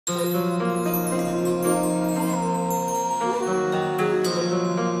I'm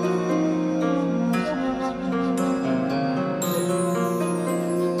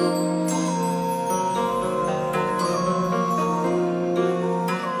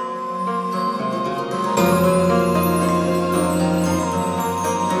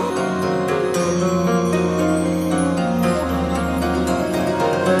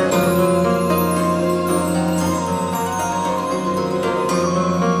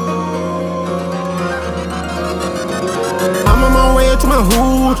on my way to my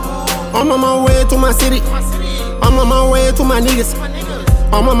hood, I'm on my way to my city, I'm on my way to my niggas,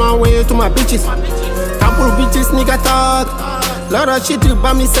 I'm on my way to my bitches. Couple bitches nigga talk, lot of shit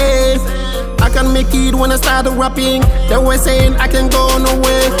about me say I can make it when I start rapping. They were saying I can go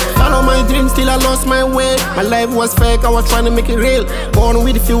nowhere. Follow my dreams till I lost my way. My life was fake, I was trying to make it real. Born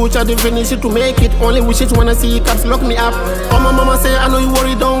with the future, the finish to make it. Only wishes when I see cops lock me up. All my mama say, I know you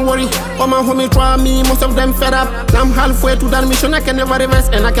worry, don't worry. All my homies try me, most of them fed up. Now I'm halfway to that mission, I can never reverse.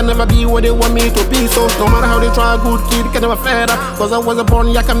 And I can never be where they want me to be. So no matter how they try, good kid can never fed up. Cause I was born,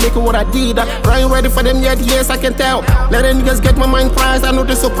 yeah, I can make it what I did. I ain't ready for them yet, yes, I can tell. Let them niggas get my mind prized. I know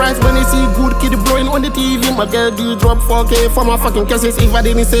they surprised when they see good kid blowing on the TV. My girl did drop 4K for my fucking cases. If I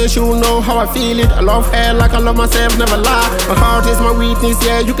didn't say, she would know how I feel it. I love her like I love myself, never lie. My heart is my weakness,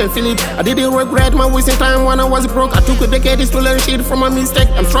 yeah, you can feel it. I didn't regret my wasting time when I was broke. I took a decade to learn shit from my mistake.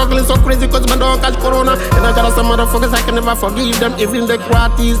 I'm struggling so crazy cause my dog catch corona. And I got some motherfuckers I can never forgive them. Even the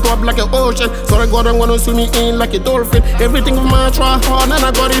gratis go up like an ocean. Sorry God, I'm gonna swim me in like a dolphin. Everything of mine, try hard and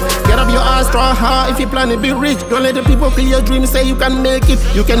I got it. Get up your ass, try hard if you plan to be rich. Don't let the people kill your dreams, say you can make it.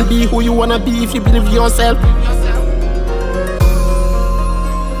 You can be who you wanna be if you believe yourself.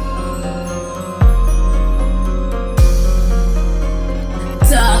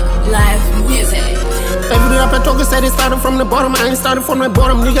 Live music. Every rapper talker said it started from the bottom. I ain't started from the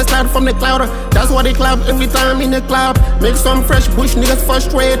bottom, niggas started from the cloud. That's why they clap every time in the club. Make some fresh bush niggas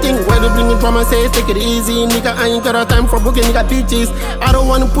frustrating. Why they bring the drama, say take it easy. Nigga, I ain't got a time for booking nigga bitches. I don't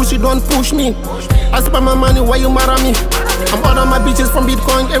wanna push you, don't push me. I spend my money, why you mad at me? I'm out of my bitches from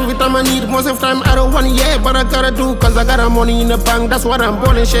Bitcoin every time I need. Most of the time I don't want it, yeah, but I gotta do. Cause I got money in the bank, that's what I'm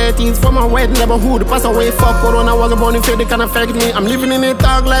born in shitties. For my wet neighborhood, pass away, fuck corona, was born in fear, they can affect me. I'm living in a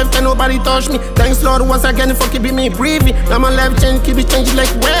thug life, can nobody touch me. Thanks Lord once again for keeping me breathing. Now my life change, keep it changing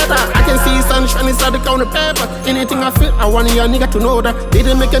like weather. I can see sunshine inside the counter paper. Anything I feel, I want your nigga to know that. They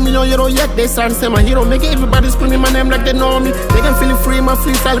didn't make $1 million yet, they start saying my hero. Make everybody screaming my name like they know me. They can feel it free, my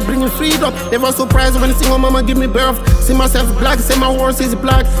freestyle bringing freedom. Never surprised when a single mama give me birth. See myself black, say my words is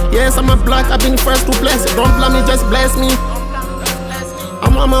black. Yes, I'm a black, I've been first to bless. Don't blame me, just bless me.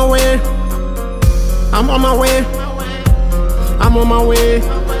 I'm on my way. I'm on my way. I'm on my way.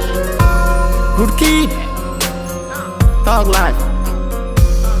 Good kid. Thug life.